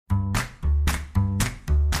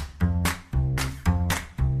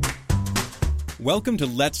Welcome to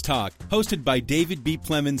Let's Talk, hosted by David B.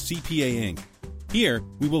 Plemons, CPA Inc. Here,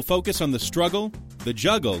 we will focus on the struggle, the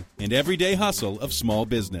juggle, and everyday hustle of small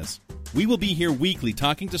business. We will be here weekly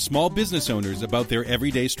talking to small business owners about their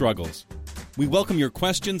everyday struggles. We welcome your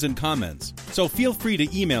questions and comments, so feel free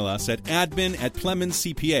to email us at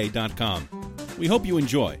admin@plemonscpa.com. We hope you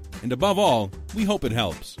enjoy, and above all, we hope it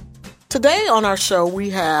helps. Today on our show, we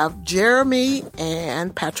have Jeremy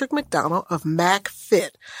and Patrick McDonald of MACFit.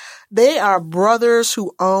 They are brothers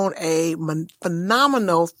who own a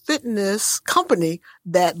phenomenal fitness company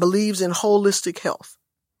that believes in holistic health.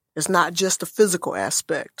 It's not just the physical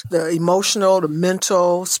aspect, the emotional, the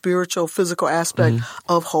mental, spiritual, physical aspect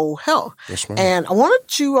of whole health. Yes, ma'am. And I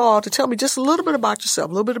wanted you all to tell me just a little bit about yourself,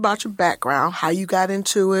 a little bit about your background, how you got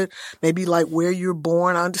into it, maybe like where you're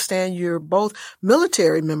born. I understand you're both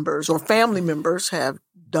military members or family members have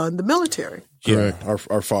done the military. Yeah,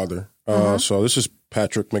 our father. So this is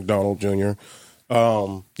Patrick McDonald Jr.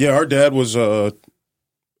 Our dad was Air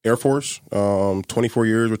Force, 24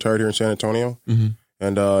 years, retired here in San Antonio. And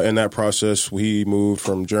in that process, we moved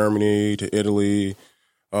from Germany to Italy.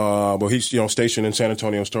 But he's stationed in San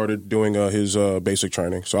Antonio. Started doing his basic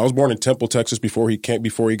training. So I was born in Temple, Texas, before he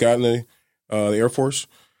got in the Air Force.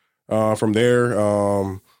 From there,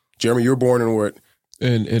 Jeremy, you were born in what?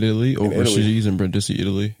 In Italy, overseas in Brindisi,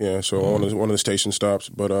 Italy. Yeah, so one of the station stops.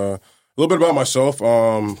 But a little bit about myself.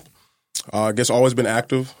 I guess always been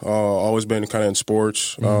active. Always been kind of in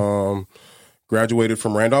sports. Graduated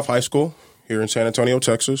from Randolph High School here in San Antonio,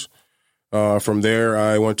 Texas. From there,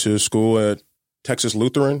 I went to school at Texas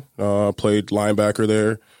Lutheran, played linebacker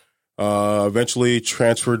there. Eventually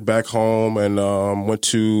transferred back home and went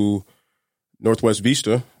to Northwest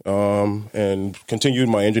Vista and continued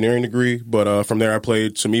my engineering degree. But from there, I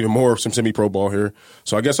played some semi-pro ball here.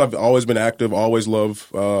 So I guess I've always been active, always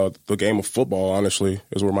loved the game of football, honestly,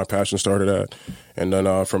 is where my passion started at. And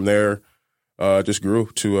then from there, just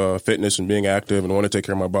grew to fitness and being active and want to take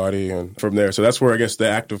care of my body. And from there, so that's where I guess the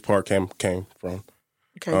active part came from.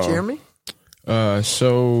 Okay, Jeremy?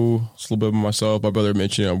 So it's a little bit about myself. My brother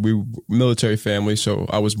mentioned we military family, so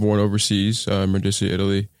I was born overseas, in Brindisi,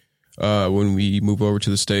 Italy. When we moved over to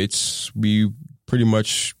the States, we pretty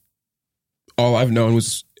much, all I've known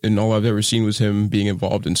was, and all I've ever seen was him being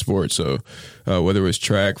involved in sports. So whether it was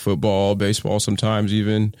track, football, baseball, sometimes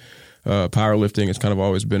even powerlifting, it's kind of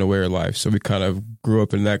always been a way of life. So we kind of grew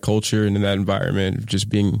up in that culture and in that environment, just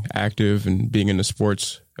being active and being in the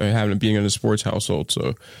sports, being in a sports household.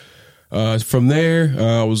 So from there,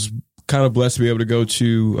 I was kind of blessed to be able to go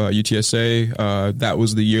to UTSA. That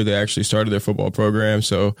was the year they actually started their football program.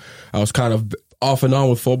 So I was kind of off and on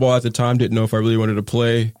with football at the time. Didn't know if I really wanted to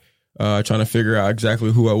play. Trying to figure out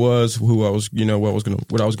exactly who I was, what I was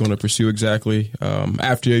going to pursue exactly.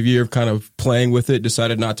 After a year of kind of playing with it,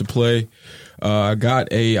 decided not to play. I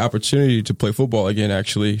got a opportunity to play football again,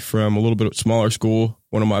 actually, from a little bit smaller school.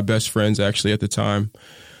 One of my best friends, actually, at the time,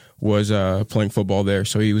 was playing football there.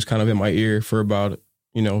 So he was kind of in my ear for about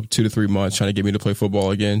 2 to 3 months, trying to get me to play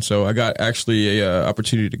football again. So I got actually a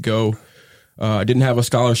opportunity to go. I didn't have a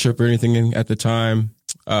scholarship or anything at the time.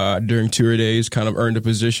 During tour days, kind of earned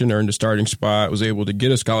a starting spot, was able to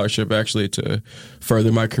get a scholarship actually to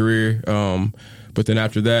further my career. But then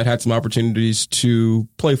after that, had some opportunities to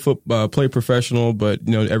play professional, but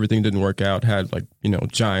everything didn't work out. Had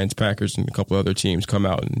Giants, Packers, and a couple other teams come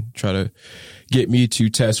out and try to get me to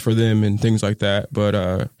test for them and things like that.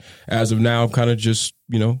 But as of now, I'm kind of just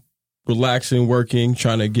relaxing, working,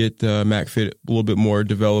 trying to get MACFit a little bit more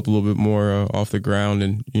developed, a little bit more off the ground,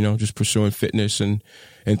 and just pursuing fitness and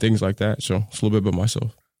things like that. So it's a little bit about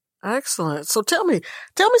myself. Excellent. So tell me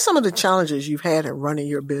some of the challenges you've had in running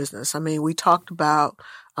your business. I mean, we talked about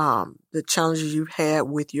the challenges you've had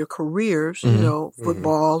with your careers,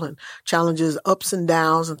 football and challenges, ups and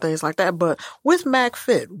downs and things like that. But with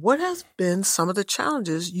MACFit, what has been some of the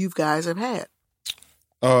challenges you guys have had?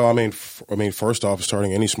 I mean, first off,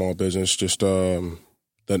 starting any small business, just the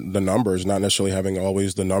numbers, not necessarily having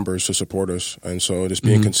always the numbers to support us, and so just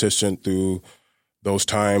being consistent through those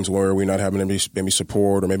times where we're not having maybe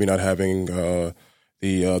support or maybe not having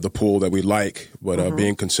the pool that we like, but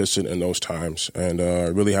being consistent in those times and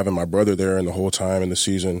really having my brother there in the whole time in the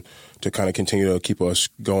season to kind of continue to keep us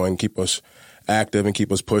going, keep us active, and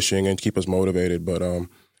keep us pushing and keep us motivated. But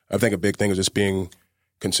I think a big thing is just being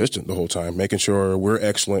consistent the whole time, making sure we're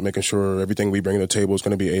excellent, making sure everything we bring to the table is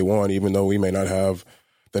going to be A1, even though we may not have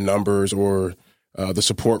the numbers or the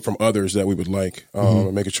support from others that we would like,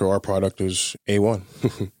 making sure our product is A1.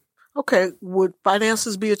 Okay. Would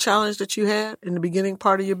finances be a challenge that you had in the beginning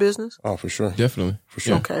part of your business? Oh, for sure. Definitely. For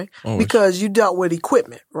sure. Okay. Always. Because you dealt with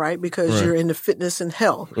equipment, right? Because Right. you're into fitness and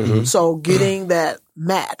health. So getting that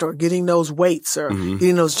mat or getting those weights or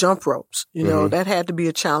getting those jump ropes, you know, that had to be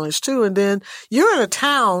a challenge too. And then you're in a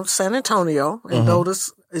town, San Antonio, and though this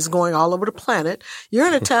is going all over the planet, you're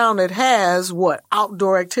in a town that has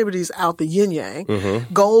outdoor activities out the yin yang,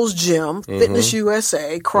 Gold's Gym, Fitness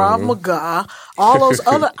USA, Krav Maga, all those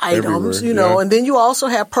other items, you know, and then you also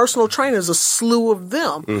have personal trainers, a slew of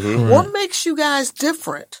them. What makes you guys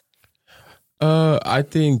different? I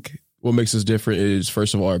think what makes us different is,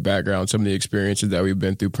 first of all, our background, some of the experiences that we've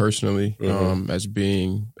been through personally,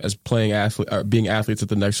 being athletes at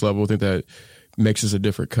the next level. I think that makes us a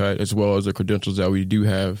different cut, as well as the credentials that we do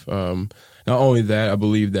have. Not only that, I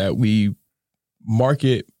believe that we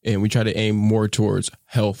market and we try to aim more towards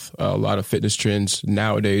health. A lot of fitness trends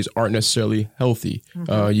nowadays aren't necessarily healthy.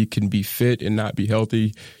 You can be fit and not be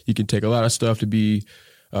healthy. You can take a lot of stuff to be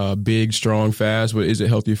big, strong, fast, but is it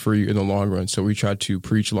healthy for you in the long run? So we try to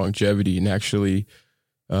preach longevity and actually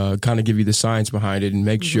kind of give you the science behind it and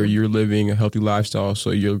make sure you're living a healthy lifestyle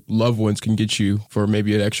so your loved ones can get you for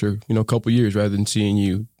maybe an extra, couple years rather than seeing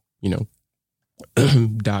you,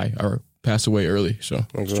 die or pass away early. So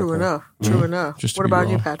True enough. True enough. What about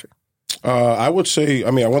you, Patrick? I would say,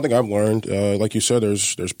 one thing I've learned, like you said,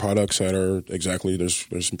 there's products that are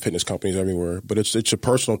there's fitness companies everywhere, but it's a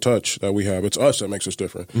personal touch that we have. It's us that makes us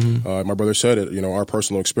different. My brother said it, our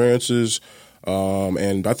personal experiences.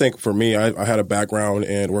 And I think for me, I had a background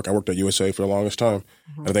in work. I worked at USA for the longest time.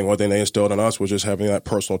 And I think one thing they instilled in us was just having that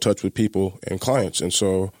personal touch with people and clients. And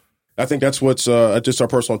so I think that's what's just our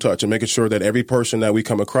personal touch and making sure that every person that we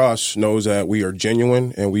come across knows that we are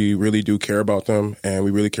genuine and we really do care about them and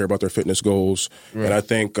we really care about their fitness goals. Right. And I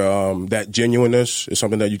think that genuineness is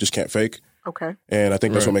something that you just can't fake. Okay. And I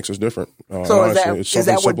think that's what makes us different. So honestly, is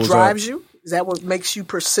that what drives you? Is that what makes you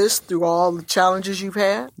persist through all the challenges you've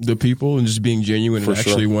had? The people and just being genuine and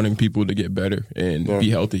actually wanting people to get better and be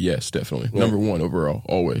healthy. Yes, definitely. Number one overall,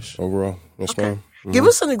 always. Overall. Yes, ma'am. Give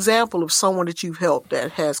us an example of someone that you've helped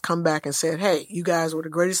that has come back and said, hey, you guys were the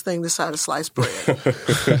greatest thing this side of sliced bread.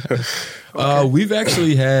 We've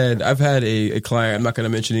actually I've had a client, I'm not going to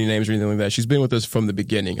mention any names or anything like that. She's been with us from the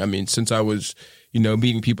beginning. I mean, since I was,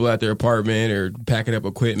 meeting people at their apartment or packing up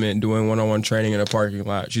equipment, doing one-on-one training in a parking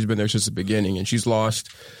lot. She's been there since the beginning and she's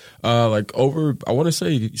lost over, I want to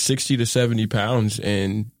say 60 to 70 pounds.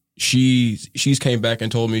 And she's came back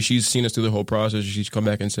and told me she's seen us through the whole process. She's come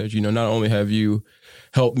back and said, not only have you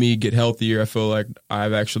helped me get healthier, I feel like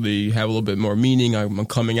I've actually have a little bit more meaning. I'm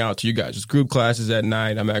coming out to you guys' group classes at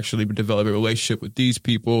night. I'm actually developing a relationship with these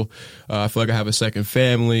people. I feel like I have a second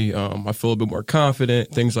family. I feel a bit more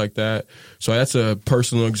confident, things like that. So that's a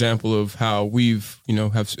personal example of how we've,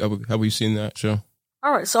 how we've seen that. So,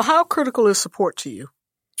 all right. So how critical is support to you?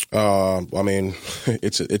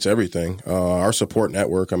 It's everything. Our support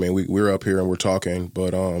network. We're up here and we're talking,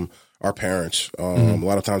 but our parents. A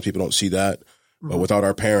lot of times people don't see that, but without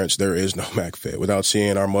our parents, there is no MACFit. Without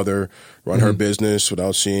seeing our mother run her business,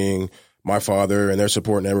 without seeing my father and their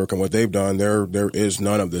support network and what they've done, there is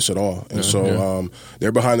none of this at all. And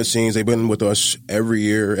they're behind the scenes. They've been with us every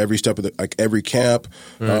year, every step of every camp.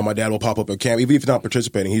 My dad will pop up at camp, even if he's not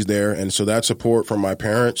participating, he's there. And so that support from my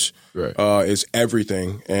parents is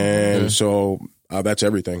everything. And so that's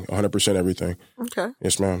everything, 100% everything. Okay.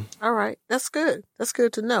 Yes, ma'am. All right. That's good. That's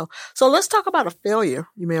good to know. So let's talk about a failure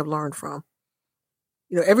you may have learned from.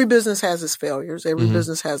 Every business has its failures. Every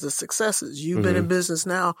business has its successes. You've been in business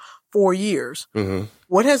now 4 years.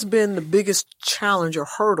 What has been the biggest challenge or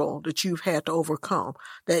hurdle that you've had to overcome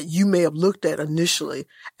that you may have looked at initially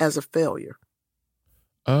as a failure?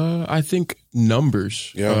 I think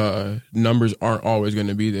numbers. Numbers aren't always going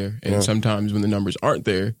to be there. And sometimes when the numbers aren't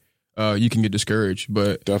there, you can get discouraged.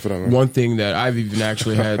 But definitely, one thing that I've even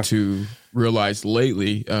actually had to realize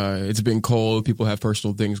lately, it's been cold. People have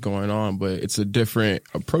personal things going on, but it's a different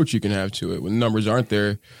approach you can have to it. When numbers aren't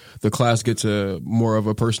there, the class gets more of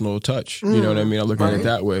a personal touch. You know what I mean? I look at it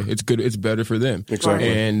that way. It's good. It's better for them. Exactly.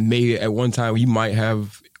 And maybe at one time you might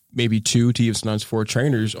have maybe 2 to even sometimes 4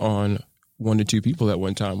 trainers on 1 to 2 people at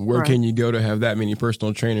one time. Where can you go to have that many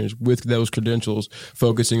personal trainers with those credentials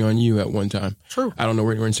focusing on you at one time? True. I don't know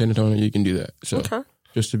where in San Antonio you can do that. So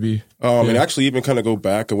just to be... And actually even kind of go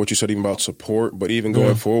back to what you said even about support, but even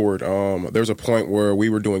going forward, there's a point where we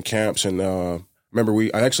were doing camps and I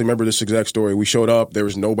actually remember this exact story. We showed up, there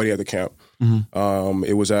was nobody at the camp.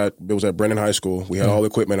 It was at Brennan High School. We had all the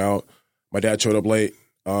equipment out. My dad showed up late.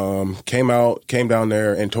 Came down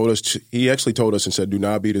there and told us, he actually told us and said, do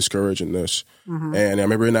not be discouraged in this. And I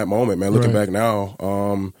remember in that moment, man, looking back now,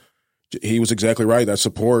 he was exactly right. That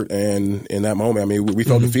support, and in that moment, I mean, we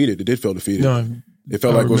felt defeated. It did feel defeated. No, it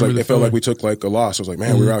felt like we took like a loss. I was like,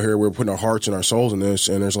 man, we're out here, we're putting our hearts and our souls in this,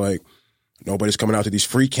 and there's like nobody's coming out to these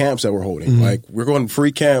free camps that we're holding. Like we're going to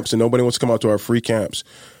free camps, and nobody wants to come out to our free camps.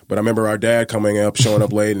 But I remember our dad showing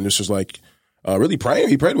up late, and this was like really praying.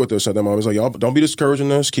 He prayed with us at that moment. He was like, y'all, don't be discouraging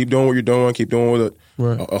this. Keep doing what you're doing. Keep doing with it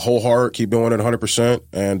a whole heart. Keep doing it 100%,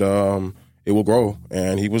 and it will grow.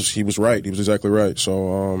 And he was right. He was exactly right.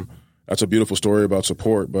 So that's a beautiful story about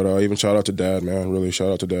support. But even shout out to Dad, man. Really,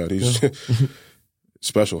 shout out to Dad. He's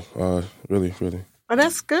special. Really, really. Oh,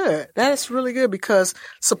 that's good. That's really good because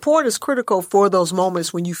support is critical for those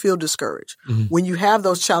moments when you feel discouraged. When you have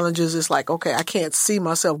those challenges, it's like, okay, I can't see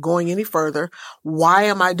myself going any further. Why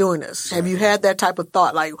am I doing this? Have you had that type of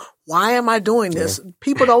thought? Like, why am I doing this?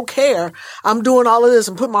 People don't care. I'm doing all of this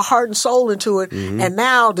and putting my heart and soul into it. And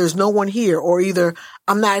now there's no one here, or either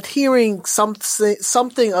I'm not hearing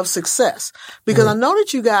something of success. Because I know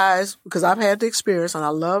that you guys, because I've had the experience and I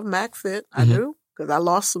love MACFit. I do. Because I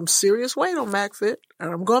lost some serious weight on MACFit,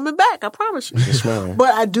 and I'm going back, I promise you. Yes, ma'am.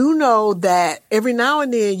 But I do know that every now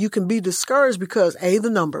and then you can be discouraged because, A, the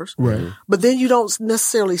numbers, but then you don't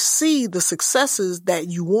necessarily see the successes that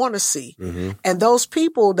you want to see. And those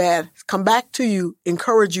people that come back to you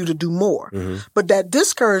encourage you to do more. But that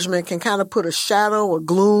discouragement can kind of put a shadow or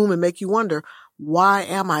gloom and make you wonder, why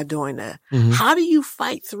am I doing that? How do you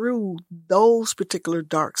fight through those particular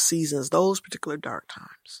dark seasons, those particular dark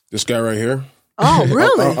times? This guy right here. Oh,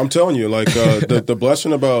 really? I'm telling you, like the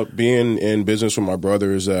blessing about being in business with my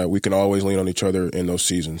brother is that we can always lean on each other in those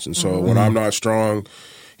seasons. And so when I'm not strong,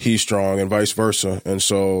 he's strong, and vice versa. And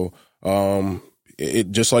so it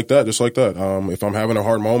just like that. If I'm having a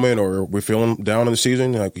hard moment or we're feeling down in the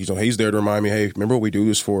season, like he's there to remind me, hey, remember what we do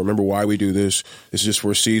this for? Remember why we do this? This is just for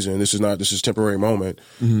a season. This is a temporary moment,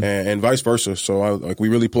 and vice versa. So we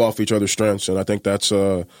really pull off each other's strengths, and I think that's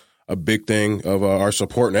a big thing of our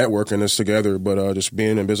support network and this together, but just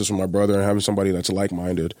being in business with my brother and having somebody that's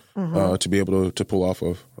like-minded to be able to pull off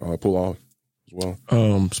as well.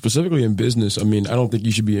 Specifically in business, I mean, I don't think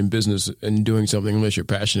you should be in business and doing something unless you're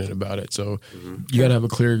passionate about it. So you got to have a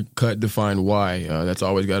clear-cut, defined why. That's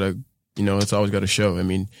always got to show. I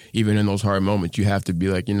mean, even in those hard moments, you have to be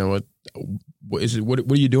like, you know what is it? What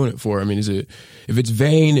are you doing it for? I mean, is it, if it's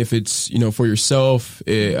vain, if it's, for yourself,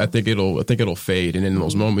 I think it'll fade. And in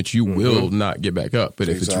those moments, you will not get back up. But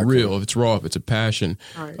if it's real, if it's raw, if it's a passion,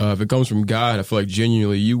 if it comes from God, I feel like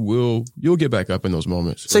genuinely you'll get back up in those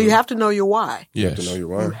moments. So you have to know your why. You have to know your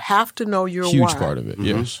why. You have to know your Huge why. part of it.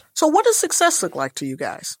 Yes. So what does success look like to you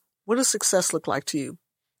guys? What does success look like to you?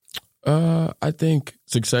 I think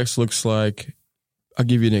success looks like, I'll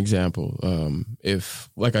give you an example. If,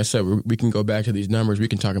 like I said, we can go back to these numbers. We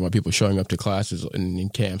can talk about people showing up to classes and in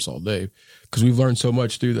camps all day because we've learned so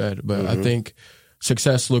much through that. But I think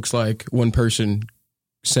success looks like one person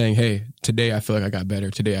saying, hey, today I feel like I got better.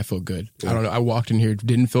 Today I feel good. I don't know. I walked in here,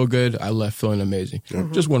 didn't feel good. I left feeling amazing.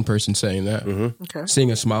 Just one person saying that. Okay. Seeing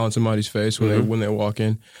a smile on somebody's face when they walk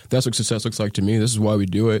in. That's what success looks like to me. This is why we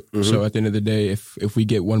do it. So at the end of the day, if we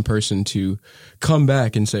get one person to come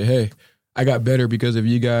back and say, hey, I got better because of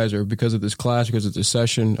you guys or because of this class, because of this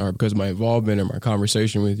session, or because of my involvement or my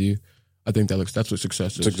conversation with you, I think that's what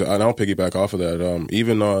success is. And I'll piggyback off of that.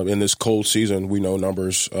 Even in this cold season, we know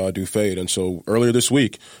numbers do fade. And so earlier this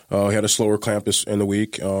week, we had a slower campus in the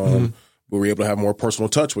week. We were able to have more personal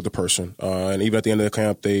touch with the person. And even at the end of the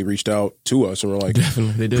camp, they reached out to us and were like,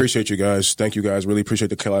 definitely, they did. Appreciate you guys. Thank you guys. Really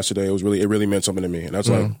appreciate the class today. It really meant something to me. And that's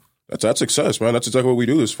like, that's success, man. That's exactly what we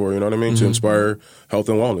do this for. You know what I mean? To inspire health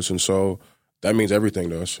and wellness. And so that means everything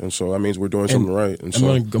to us. And so that means we're doing something right. And so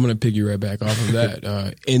I'm going to piggy right back off of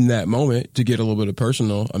that. In that moment, to get a little bit of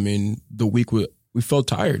personal, I mean, the week we felt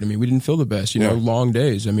tired. I mean, we didn't feel the best, long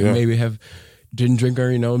days. I mean, maybe didn't drink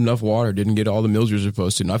enough water, didn't get all the meals you're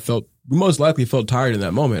supposed to. And we most likely felt tired in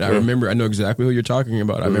that moment. I know exactly what you're talking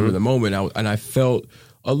about. I remember the moment and I felt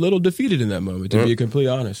a little defeated in that moment, to be completely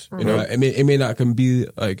honest. It may not be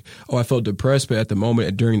like, I felt depressed, but at the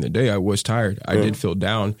moment during the day, I was tired. I did feel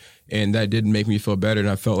down, and that did make me feel better. And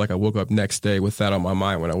I felt like I woke up next day with that on my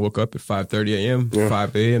mind. When I woke up at 5:30 a.m.,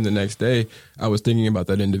 5 a.m. the next day, I was thinking about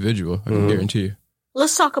that individual. I can guarantee you.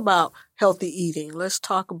 Let's talk about healthy eating. Let's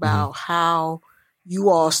talk about how you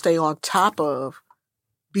all stay on top of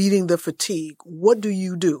beating the fatigue. What do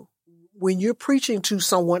you do? When you're preaching to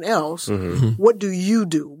someone else, what do you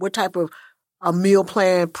do? What type of a meal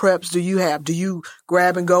plan preps do you have? Do you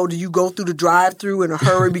grab and go? Do you go through the drive-through in a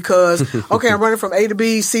hurry because, okay, I'm running from A to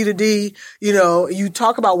B, C to D. You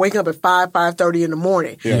talk about waking up at 5:30 in the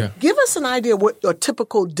morning. Yeah. Give us an idea what a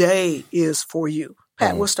typical day is for you.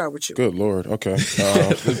 Pat, we'll start with you. Good Lord. Okay.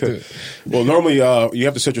 Well, normally you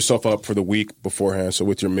have to set yourself up for the week beforehand. So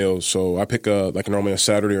with your meals. So I pick normally a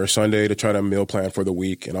Saturday or Sunday to try to meal plan for the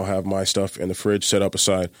week. And I'll have my stuff in the fridge set up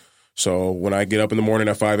aside. So when I get up in the morning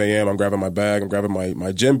at 5 a.m., I'm grabbing my bag. I'm grabbing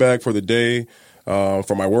my gym bag for the day.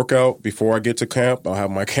 For my workout before I get to camp. I'll have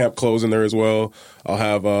my camp clothes in there as well. I'll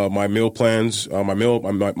have my meal plans,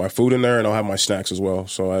 my food in there, and I'll have my snacks as well.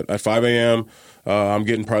 So at 5 a.m., I'm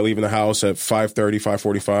probably leaving the house at 5:30,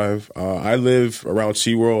 5:45. I live around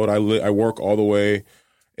SeaWorld. I work all the way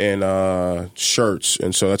in Shirts,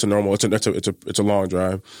 and so that's a normal. It's a long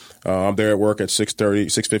drive. I'm there at work at 6:30,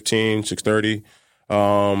 6:15,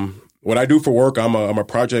 6:30. What I do for work, I'm a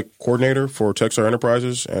project coordinator for Techstar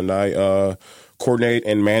Enterprises, and I coordinate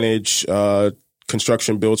and manage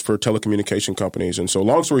construction builds for telecommunication companies. And so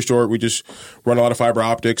long story short, we just run a lot of fiber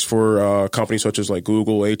optics for companies such as like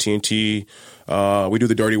Google, AT&T. We do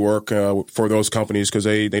the dirty work for those companies because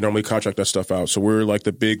they normally contract that stuff out. So we're like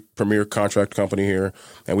the big premier contract company here,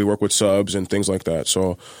 and we work with subs and things like that.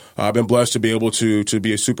 So I've been blessed to be able to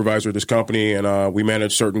be a supervisor of this company, and we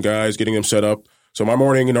manage certain guys, getting them set up. So my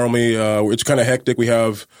morning, normally, it's kind of hectic. We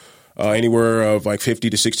have anywhere of like 50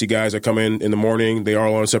 to 60 guys that come in the morning. They are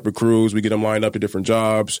all on separate crews. We get them lined up to different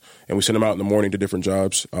jobs, and we send them out in the morning to different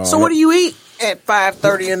jobs. So what do you eat at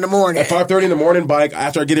 5:30 in the morning? At 5:30 in the morning,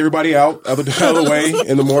 after I get everybody out of the way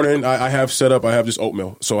in the morning, I have just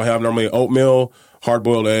oatmeal. So I have normally oatmeal,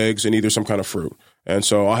 hard-boiled eggs, and either some kind of fruit. And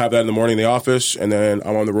so I'll have that in the morning in the office, and then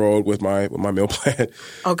I'm on the road with my meal plan.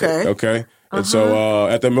 Okay. Okay. And so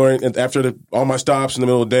at the morning, after all my stops in the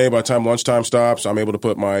middle of the day, by the time lunchtime stops, I'm able to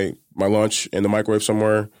put my lunch in the microwave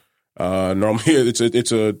somewhere. Normally,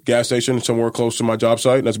 it's a gas station somewhere close to my job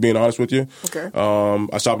site. That's being honest with you. Okay.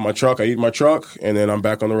 I stop in my truck, I eat in my truck, and then I'm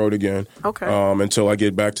back on the road again. Okay. Until I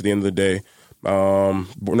get back to the end of the day.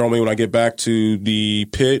 Normally, when I get back to the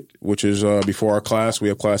pit, which is before our class, we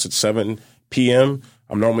have class at 7 p.m.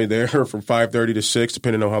 I'm normally there from 5:30 to 6,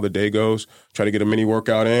 depending on how the day goes. Try to get a mini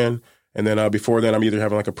workout in. And then before then, I'm either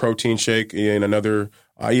having like a protein shake and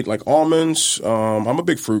I eat like almonds. I'm a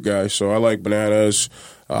big fruit guy, so I like bananas.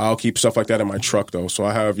 I'll keep stuff like that in my truck, though. So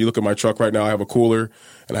you look at my truck right now, I have a cooler,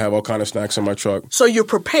 and I have all kind of snacks in my truck. So you're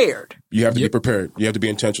prepared. You have to be prepared. You have to be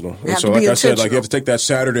intentional. You I said, you have to take that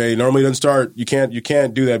Saturday. Normally it doesn't start. You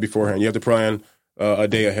can't do that beforehand. You have to plan a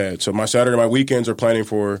day ahead. So my weekends are planning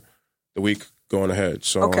for the week going ahead.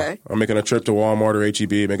 So I'm making a trip to Walmart or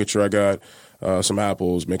H-E-B, making sure I got some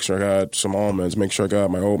apples, make sure I got some almonds, make sure I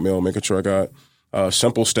got my oatmeal, making sure I got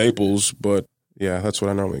simple staples. But yeah, that's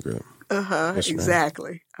what I normally grab. Yes,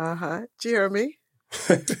 exactly. Jeremy?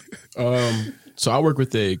 So I work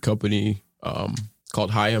with a company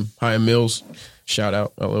called Hyam Mills. Shout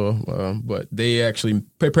out, but they actually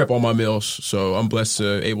prep all my meals. So I'm blessed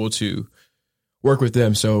to able to work with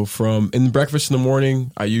them. So in breakfast in the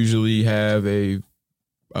morning, I usually have like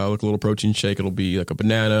a little protein shake. It'll be like a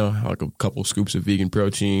banana, like a couple scoops of vegan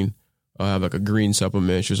protein. I'll have like a green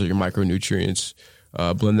supplement, just like your micronutrients.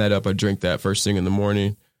 Blend that up. I drink that first thing in the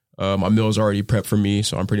morning. My meal's already prepped for me,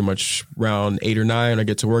 so I'm pretty much around 8 or 9. I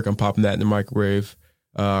get to work, I'm popping that in the microwave.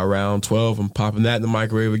 Around 12, I'm popping that in the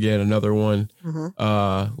microwave again, another one.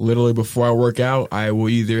 Literally before I work out, I will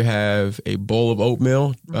either have a bowl of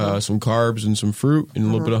oatmeal, some carbs and some fruit and a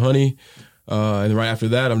little bit of honey. And right after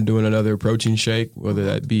that, I'm doing another protein shake, whether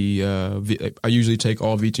that be, I usually take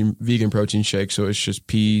all vegan protein shakes. So it's just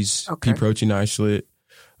peas, pea protein isolate,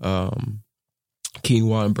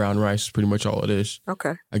 quinoa and brown rice is pretty much all it is.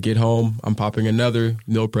 Okay. I get home, I'm popping another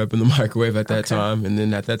meal prep in the microwave at that time. And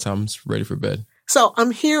then at that time, it's ready for bed. So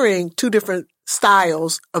I'm hearing two different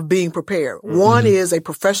styles of being prepared. One is a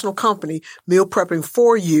professional company meal prepping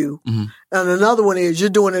for you. And another one is you're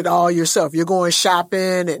doing it all yourself. You're going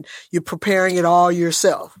shopping and you're preparing it all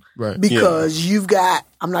yourself. Right. Because you've got,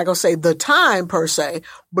 I'm not going to say the time per se,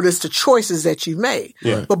 but it's the choices that you've made.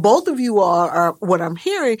 Yeah. But both of you are what I'm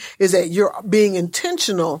hearing is that you're being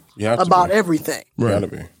intentional about everything. Right. Gotta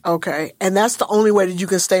be. Okay. And that's the only way that you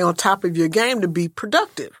can stay on top of your game to be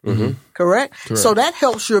productive. Correct? So that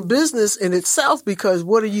helps your business in itself because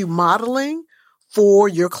what are you modeling for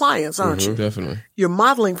your clients, aren't you? Definitely. You're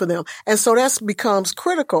modeling for them. And so that becomes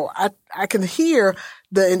critical. I can hear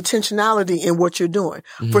the intentionality in what you're doing.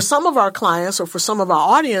 For some of our clients or for some of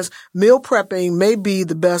our audience, meal prepping may be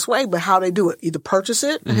the best way, but how they do it, either purchase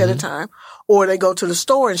it ahead of time or they go to the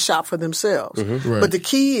store and shop for themselves. Right. But the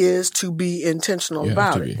key is to be intentional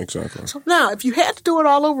about it. Exactly. So now, if you had to do it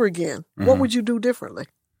all over again, what would you do differently?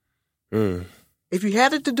 If you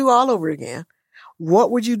had it to do all over again,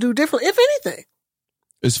 what would you do differently, if anything?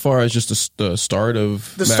 As far as just the start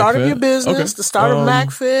of the start of your business, the start of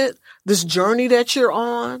MACFit, this journey that you're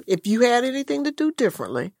on, if you had anything to do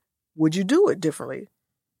differently, would you do it differently,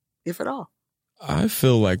 if at all? I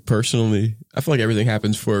feel like personally, everything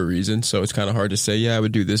happens for a reason. So it's kind of hard to say, yeah, I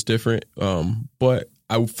would do this different. But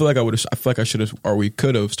I feel like I should have, or we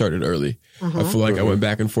could have started early. I feel like I went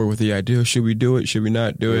back and forth with the idea, should we do it? Should we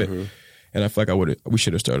not do it? And I feel like we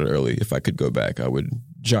should have started early. If I could go back, I would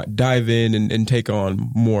dive in and take on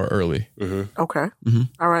more early. Okay.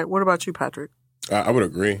 All right. What about you, Patrick? I would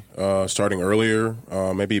agree. Starting earlier,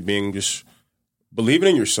 maybe being just believing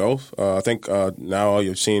in yourself. I think now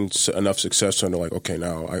you've seen enough success to know, like, okay,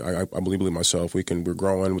 now I believe in myself. We're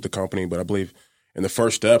growing with the company, but I believe in the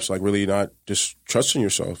first steps, like really not just trusting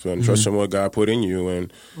yourself and trusting what God put in you,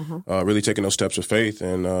 and really taking those steps of faith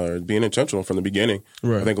and being intentional from the beginning.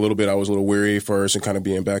 Right. I think a little bit I was a little weary first and kind of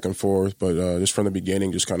being back and forth, but just from the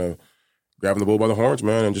beginning, just kind of grabbing the bull by the horns,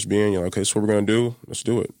 man, and just being, okay, this is what we're going to do. Let's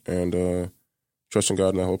do it. And trusting God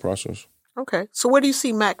in that whole process. Okay. So where do you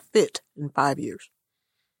see MACFit in 5 years?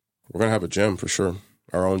 We're going to have a gym for sure,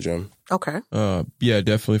 our own gym. Okay. Yeah,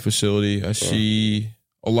 definitely facility. I see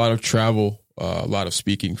a lot of travel, a lot of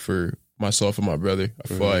speaking for myself and my brother. I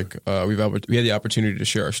feel like we had the opportunity to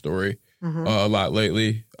share our story a lot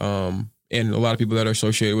lately, and a lot of people that are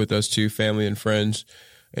associated with us too, family and friends.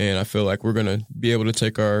 And I feel like we're going to be able to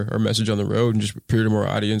take our message on the road and just appear to more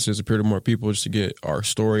audiences, appear to more people, just to get our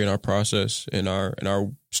story and our process and our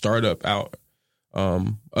startup out.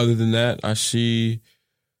 Other than that, I see,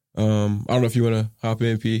 I don't know if you want to hop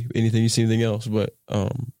in, P, anything, you see anything else, but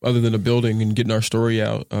other than a building and getting our story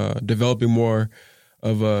out, developing more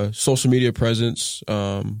of a social media presence.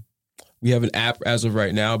 We have an app as of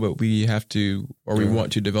right now, but we have to, or we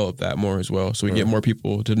want to develop that more as well, so we get more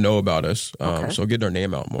people to know about us. So getting our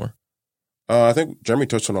name out more. I think Jeremy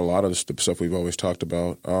touched on a lot of the stuff we've always talked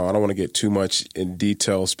about. I don't want to get too much in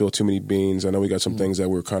detail, spill too many beans. I know we got some things that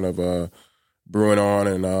we're kind of brewing on,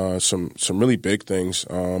 and some really big things.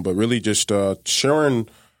 But really just sharing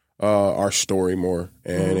our story more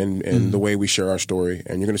and the way we share our story.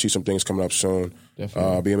 And you're going to see some things coming up soon.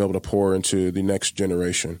 Being able to pour into the next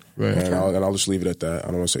generation. Right. And I'll just leave it at that. I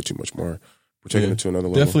don't want to say too much more. We're taking it to another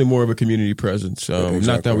level. Definitely more of a community presence. Exactly.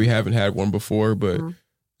 Not that we haven't had one before, but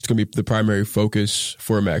it's going to be the primary focus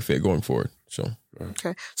for MACFit going forward. So,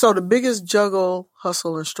 okay. So the biggest juggle,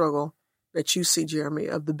 hustle, and struggle that you see, Jeremy,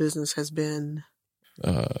 of the business has been?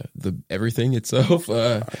 The everything itself.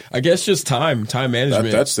 I guess just time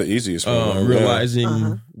management. That's the easiest one.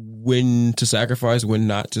 Realizing when to sacrifice, when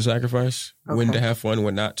not to sacrifice, when to have fun,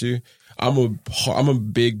 when not to. I'm a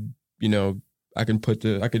big, I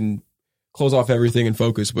can close off everything and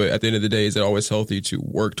focus, but at the end of the day, is it always healthy to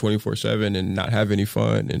work 24/7 and not have any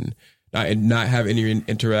fun and not have any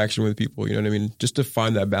interaction with people? You know what I mean? Just to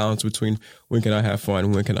find that balance between when can I have fun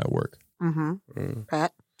and when can I work.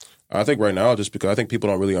 Pat? I think right now, just because I think people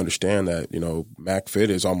don't really understand that, MACFit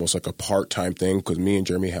is almost like a part-time thing, because me and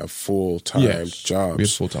Jeremy have full-time jobs. We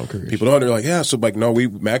have full-time careers. People don't, they're like, no,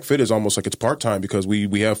 MACFit is almost like it's part-time because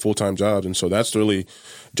we have full-time jobs. And so that's really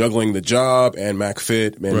juggling the job and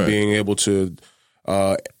MACFit and being able to,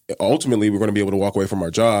 ultimately we're going to be able to walk away from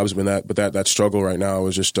our jobs. But that struggle right now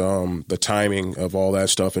is just the timing of all that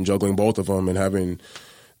stuff and juggling both of them and having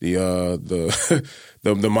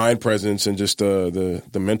the mind presence and just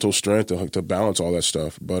the mental strength to balance all that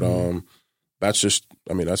stuff. But that's just,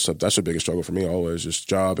 that's the biggest struggle for me always, just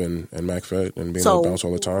job and MACFit and being able to bounce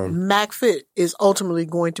all the time. MACFit is ultimately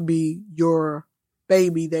going to be your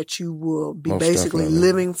baby that you will be basically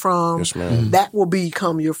living from. Yes, ma'am. That will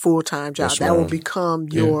become your full-time job. Yes, that will become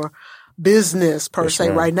your business per se.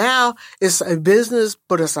 Ma'am. Right now, it's a business,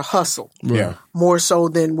 but it's a hustle. Yeah. More so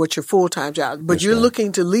than what your full-time job. But you're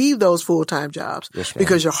looking to leave those full-time jobs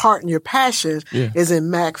because your heart and your passion is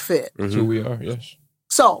in MACFit. That's who we are, yes.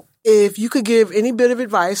 So if you could give any bit of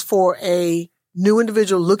advice for a new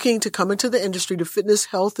individual looking to come into the industry, the fitness,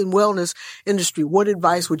 health, and wellness industry, what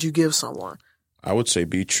advice would you give someone? I would say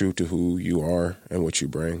be true to who you are and what you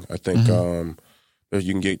bring. I think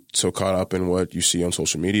you can get so caught up in what you see on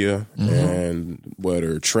social media and what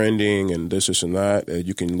are trending and this and that,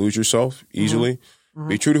 you can lose yourself easily.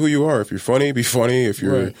 Be true to who you are. If you're funny, be funny. If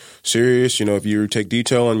you're serious, if you take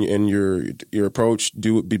detail in your approach,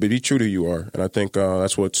 be true to who you are. And I think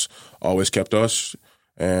that's what's always kept us.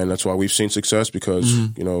 And that's why we've seen success, because,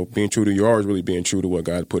 being true to who you are is really being true to what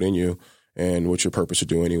God put in you and what your purpose to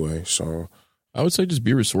do anyway. So I would say just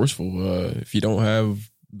be resourceful. If you don't have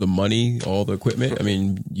the money, all the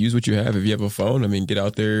equipment, use what you have. If you have a phone, get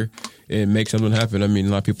out there and make something happen. A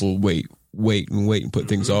lot of people wait wait and put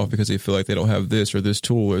things off because they feel like they don't have this or this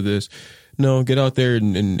tool or this. No, get out there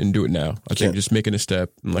and do it now. I think just making a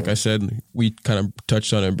step. And like I said, we kind of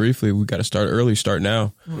touched on it briefly. We got to start early, start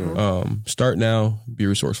now. Start now, be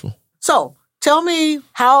resourceful. So tell me,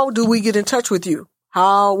 how do we get in touch with you?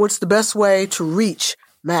 What's the best way to reach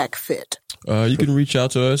MACFit? You can reach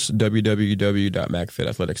out to us,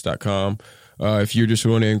 www.macfitathletics.com. If you just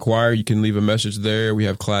want to inquire, you can leave a message there. We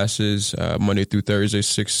have classes Monday through Thursday,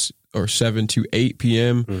 7 to 8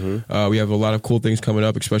 p.m. We have a lot of cool things coming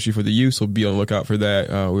up, especially for the youth, so be on the lookout for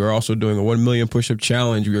that. We are also doing a 1 million push-up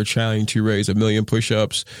challenge. We are trying to raise 1 million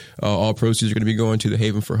push-ups. All proceeds are going to be going to the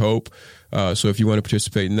Haven for Hope. So if you want to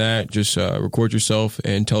participate in that, just record yourself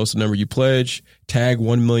and tell us the number you pledge. Tag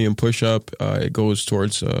 1 million push-up. It goes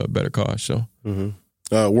towards a better cause. So.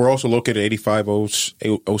 We're also located at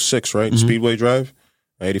 8506, right? Speedway Drive,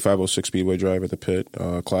 8506 Speedway Drive at the pit.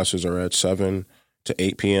 Classes are at 7 to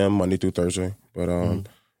 8 p.m. Monday through Thursday. But,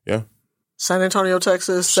 yeah. San Antonio,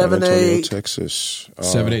 Texas,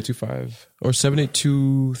 7825 or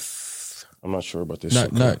 782. I'm not sure about this. Not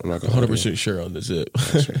 100% sure on the zip.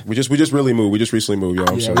 we just really moved. We just recently moved,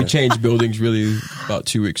 y'all. Yeah, we changed buildings really about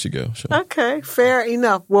 2 weeks ago. So. Okay, fair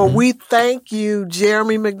enough. Well, we thank you,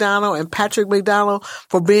 Jeremy McDonald and Patrick McDonald,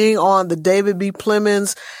 for being on the David B.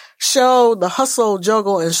 Plemons show, The Hustle,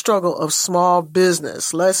 Juggle, and Struggle of Small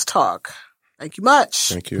Business. Let's talk. Thank you much.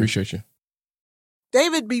 Thank you. Appreciate you.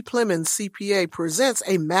 David B. Plemons, CPA, presents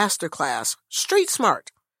a masterclass, Street Smart.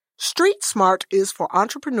 Street Smart is for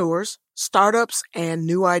entrepreneurs, startups, and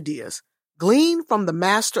new ideas. Glean from the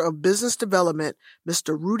Master of Business Development,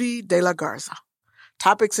 Mr. Rudy De La Garza.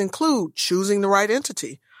 Topics include choosing the right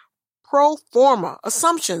entity, pro forma,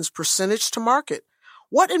 assumptions, percentage to market,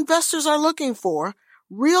 what investors are looking for,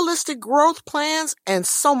 realistic growth plans, and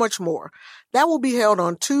so much more. That will be held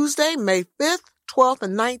on Tuesday, May 5th, 12th,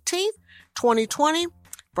 and 19th, 2020,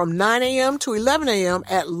 from 9 a.m. to 11 a.m.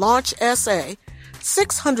 at Launch SA,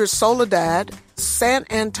 600 Soledad, San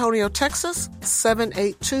Antonio, Texas,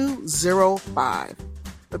 78205.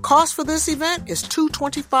 The cost for this event is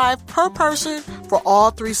 $225 per person for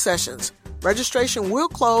all 3 sessions. Registration will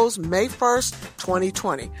close May 1st,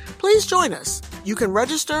 2020. Please join us. You can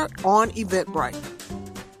register on Eventbrite.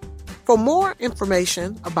 For more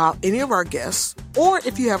information about any of our guests, or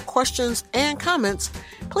if you have questions and comments,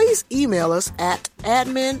 please email us at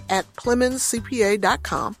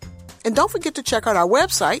admin@PlemonsCPA.com. And don't forget to check out our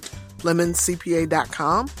website,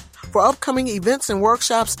 PlemonsCPA.com, for upcoming events and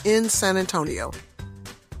workshops in San Antonio.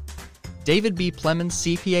 David B. Plemons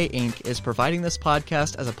CPA Inc. is providing this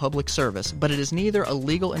podcast as a public service, but it is neither a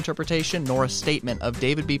legal interpretation nor a statement of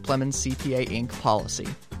David B. Plemons CPA Inc. policy.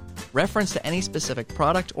 Reference to any specific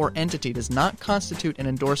product or entity does not constitute an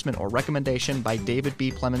endorsement or recommendation by David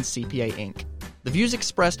B. Plemons CPA Inc. The views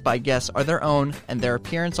expressed by guests are their own, and their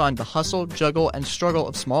appearance on the Hustle, Juggle, and Struggle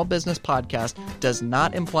of Small Business podcast does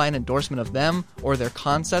not imply an endorsement of them or their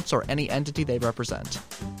concepts or any entity they represent.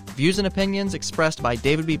 Views and opinions expressed by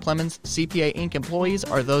David B. Plemons CPA Inc. employees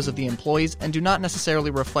are those of the employees and do not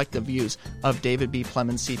necessarily reflect the views of David B.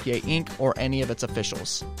 Plemons CPA Inc. or any of its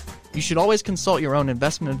officials. You should always consult your own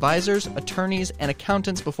investment advisors, attorneys, and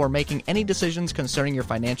accountants before making any decisions concerning your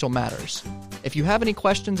financial matters. If you have any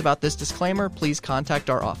questions about this disclaimer, please contact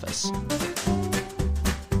our office.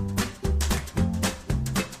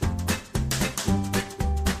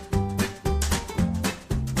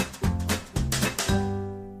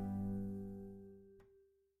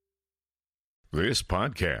 This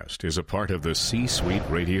podcast is a part of the C-Suite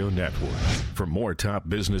Radio Network. For more top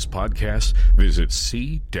business podcasts, visit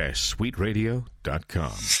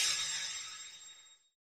c-suiteradio.com.